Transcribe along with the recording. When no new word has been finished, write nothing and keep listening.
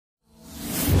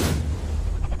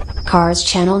Cars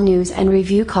Channel News and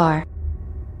Review Car.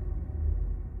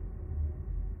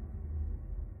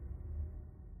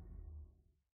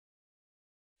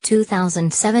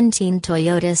 (2017)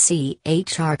 Toyota C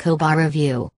HR Koba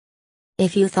Review.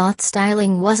 If you thought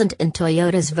styling wasn't in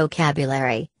Toyota's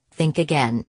vocabulary, think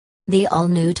again. The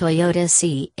all-new Toyota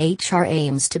C HR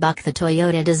aims to buck the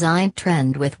Toyota design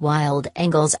trend with wild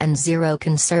angles and zero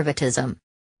conservatism.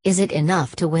 Is it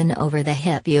enough to win over the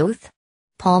hip youth?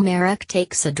 Paul Merrick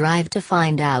takes a drive to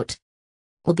find out.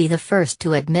 Will be the first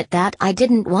to admit that I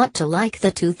didn't want to like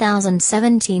the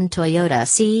 2017 Toyota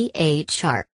C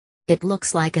HR. It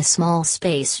looks like a small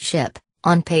spaceship.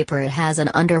 On paper it has an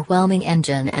underwhelming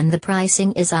engine and the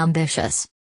pricing is ambitious.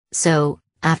 So,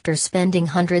 after spending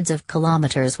hundreds of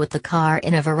kilometers with the car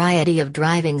in a variety of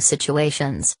driving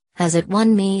situations, has it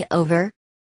won me over?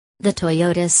 The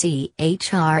Toyota C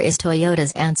HR is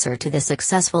Toyota's answer to the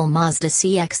successful Mazda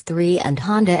CX-3 and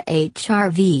Honda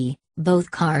HR-V,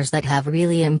 both cars that have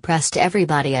really impressed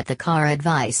everybody at the car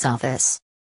advice office.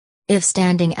 If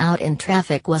standing out in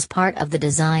traffic was part of the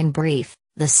design brief,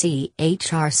 the C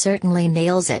HR certainly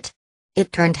nails it.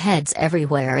 It turned heads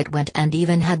everywhere it went and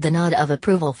even had the nod of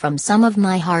approval from some of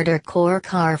my harder-core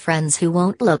car friends who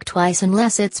won't look twice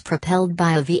unless it's propelled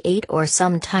by a V8 or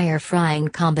some tire-frying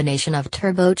combination of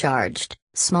turbocharged,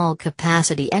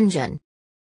 small-capacity engine.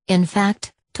 In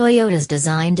fact, Toyota's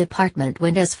design department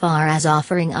went as far as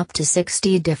offering up to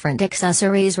 60 different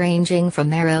accessories ranging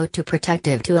from aero to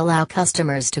protective to allow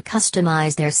customers to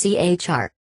customize their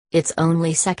CHR. It's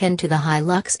only second to the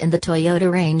Hilux in the Toyota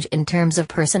range in terms of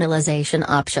personalization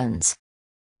options.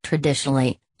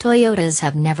 Traditionally, Toyotas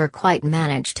have never quite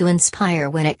managed to inspire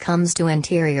when it comes to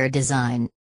interior design.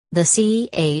 The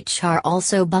CHR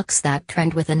also bucks that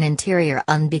trend with an interior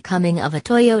unbecoming of a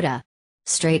Toyota.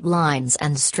 Straight lines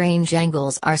and strange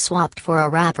angles are swapped for a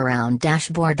wraparound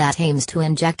dashboard that aims to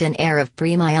inject an air of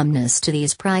premiumness to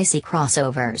these pricey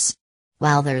crossovers.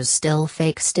 While there's still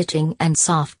fake stitching and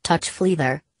soft touch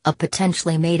leather, a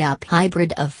potentially made-up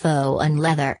hybrid of faux and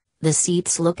leather, the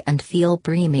seats look and feel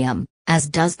premium, as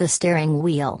does the steering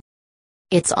wheel.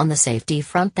 It's on the safety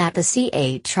front that the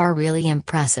CHR really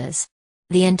impresses.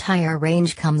 The entire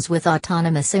range comes with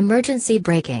autonomous emergency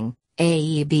braking,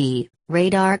 AEB,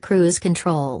 radar cruise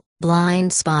control,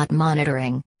 blind spot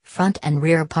monitoring, front and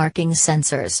rear parking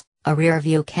sensors, a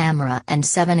rear-view camera and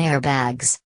 7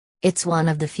 airbags. It's one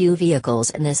of the few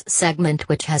vehicles in this segment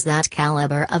which has that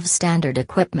caliber of standard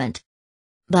equipment.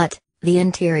 But, the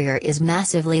interior is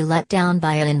massively let down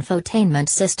by an infotainment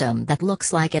system that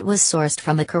looks like it was sourced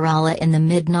from a Corolla in the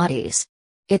mid-noughties.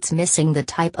 It's missing the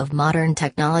type of modern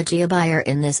technology a buyer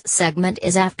in this segment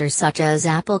is after, such as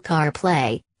Apple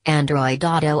CarPlay, Android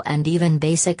Auto and even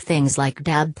basic things like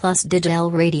DAB plus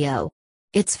digital radio.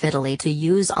 It's fiddly to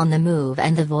use on the move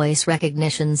and the voice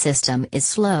recognition system is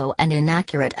slow and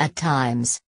inaccurate at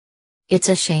times. It's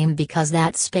a shame because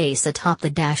that space atop the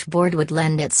dashboard would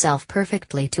lend itself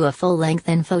perfectly to a full-length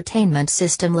infotainment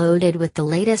system loaded with the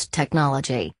latest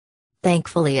technology.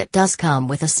 Thankfully it does come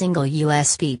with a single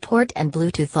USB port and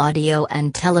Bluetooth audio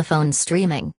and telephone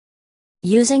streaming.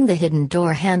 Using the hidden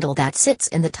door handle that sits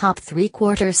in the top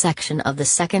three-quarter section of the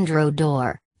second row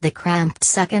door, the cramped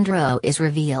second row is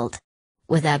revealed.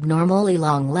 With abnormally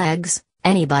long legs,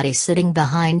 anybody sitting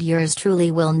behind yours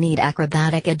truly will need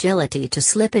acrobatic agility to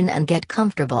slip in and get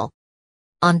comfortable.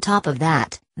 On top of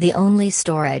that, the only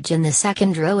storage in the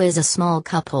second row is a small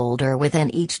cup holder within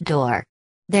each door.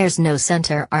 There's no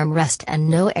center armrest and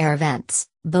no air vents,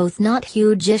 both not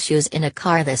huge issues in a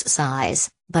car this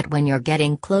size, but when you're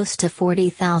getting close to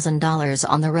 $40,000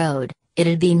 on the road,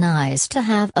 it'd be nice to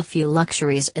have a few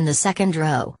luxuries in the second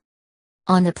row.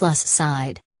 On the plus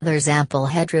side, there's ample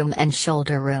headroom and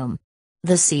shoulder room.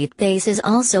 The seat base is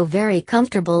also very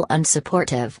comfortable and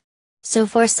supportive. So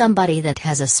for somebody that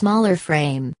has a smaller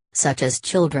frame, such as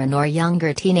children or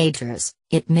younger teenagers,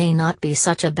 it may not be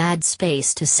such a bad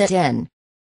space to sit in.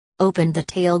 Open the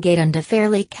tailgate and a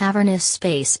fairly cavernous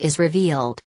space is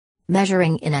revealed.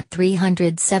 Measuring in at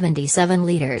 377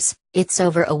 liters, it's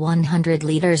over 100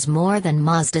 liters more than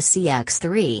Mazda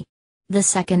CX-3. The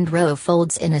second row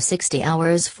folds in a 60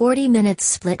 hours 40 minutes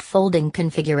split folding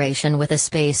configuration with a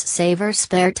space-saver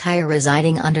spare tire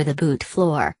residing under the boot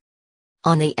floor.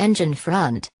 On the engine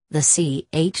front, the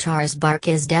CHR's bark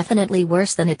is definitely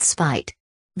worse than its spite.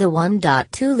 The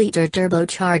 1.2-liter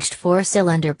turbocharged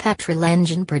four-cylinder petrol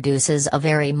engine produces a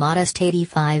very modest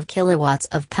 85 kilowatts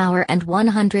of power and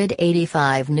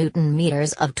 185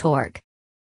 newton-meters of torque.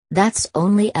 That's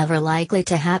only ever likely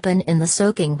to happen in the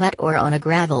soaking wet or on a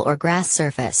gravel or grass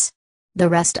surface. The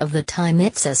rest of the time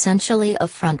it's essentially a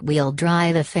front-wheel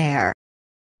drive affair.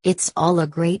 It's all a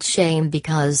great shame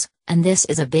because, and this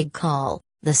is a big call,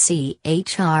 the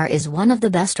CHR is one of the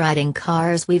best riding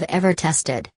cars we've ever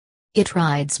tested. It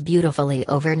rides beautifully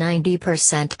over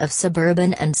 90% of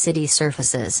suburban and city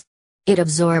surfaces. It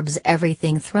absorbs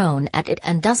everything thrown at it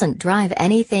and doesn't drive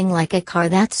anything like a car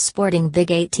that's sporting big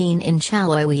 18-inch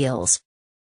alloy wheels.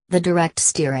 The direct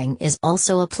steering is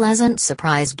also a pleasant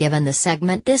surprise given the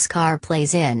segment this car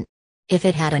plays in. If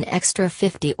it had an extra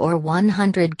 50 or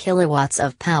 100 kilowatts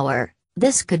of power,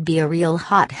 this could be a real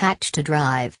hot hatch to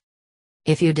drive.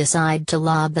 If you decide to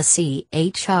lob the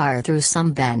CHR through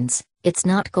some bends, it's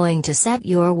not going to set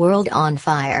your world on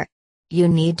fire. You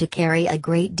need to carry a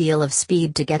great deal of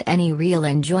speed to get any real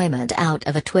enjoyment out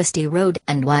of a twisty road,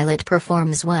 and while it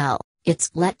performs well,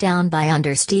 it's let down by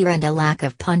understeer and a lack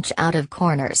of punch out of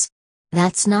corners.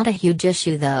 That's not a huge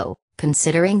issue though,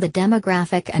 considering the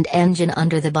demographic and engine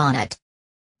under the bonnet.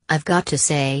 I've got to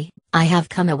say, I have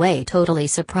come away totally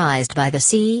surprised by the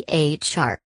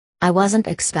CHR. I wasn't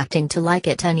expecting to like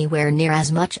it anywhere near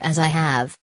as much as I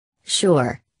have.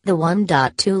 Sure, the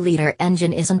 1.2-liter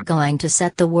engine isn't going to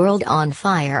set the world on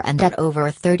fire, and at over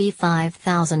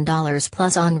 $35,000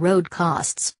 plus on-road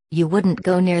costs, you wouldn't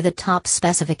go near the top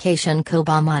specification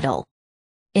Koba model.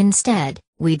 Instead,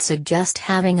 we'd suggest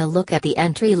having a look at the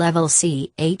entry-level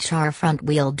CHR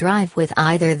front-wheel drive with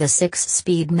either the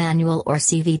 6-speed manual or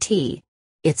CVT.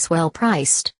 It's well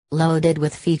priced, loaded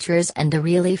with features, and a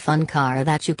really fun car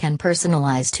that you can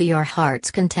personalize to your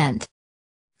heart's content.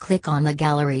 Click on the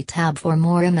Gallery tab for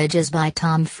more images by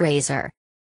Tom Fraser.